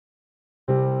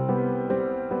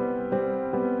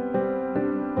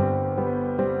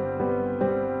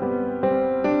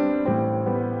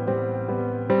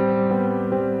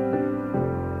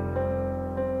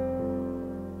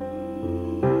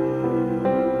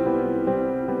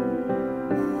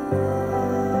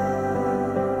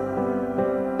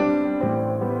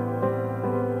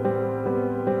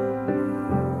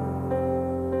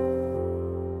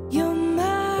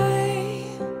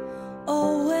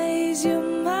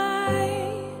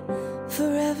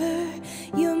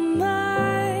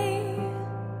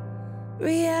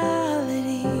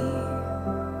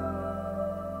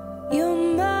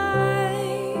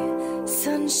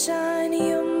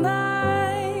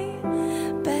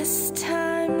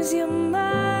Sometimes you're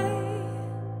my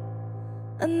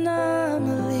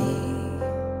anomaly,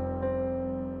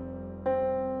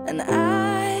 and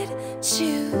I'd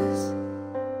choose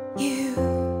you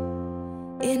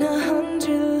in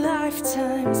 100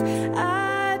 lifetimes.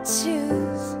 I'd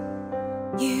choose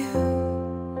you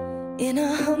in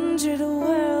 100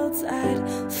 worlds.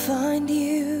 I'd find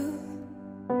you,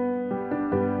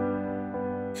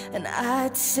 and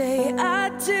I'd say I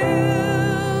do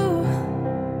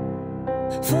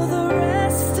for the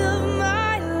rest of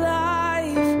my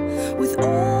life. With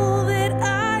all that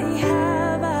I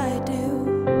have, I do,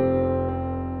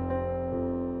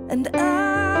 and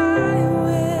I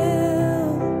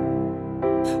will.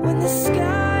 When the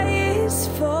sky is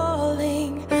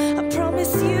falling, I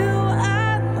promise you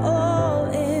I'm all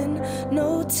in,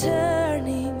 no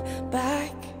turning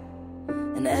back.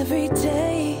 And every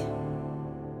day,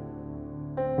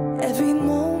 every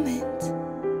moment,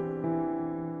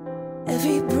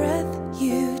 every breath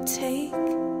you take,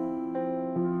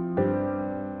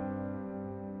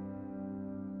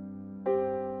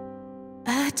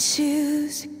 I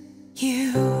choose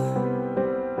you.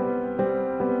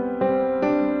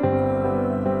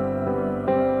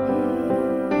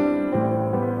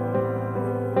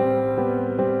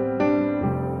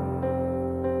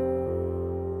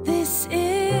 This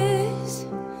is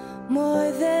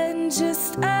more than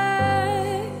just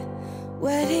a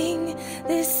wedding.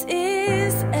 This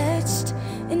is etched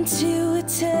into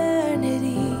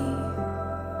eternity.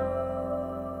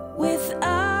 With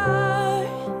our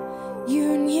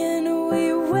union,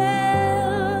 we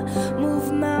will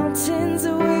move mountains.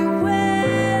 We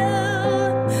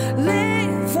will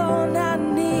live on our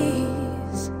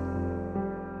knees,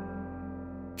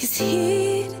 'cause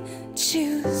he'd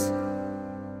choose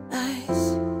us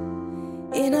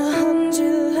in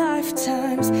 100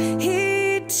 lifetimes.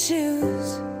 He'd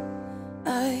choose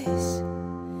us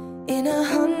in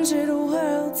 100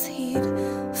 worlds. He'd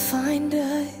find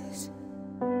us,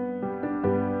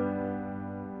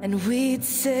 and we'd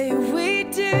say we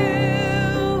do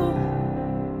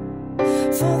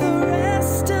for the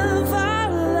rest of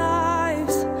our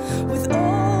lives. With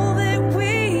all that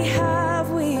we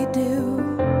have, we do,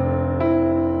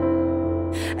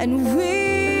 and we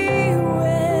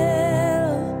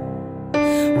will.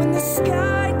 When the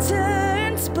sky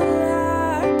turns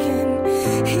black and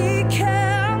he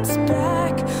comes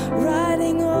back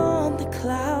riding on the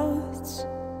clouds,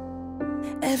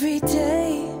 every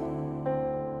day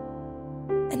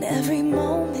and every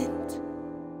moment,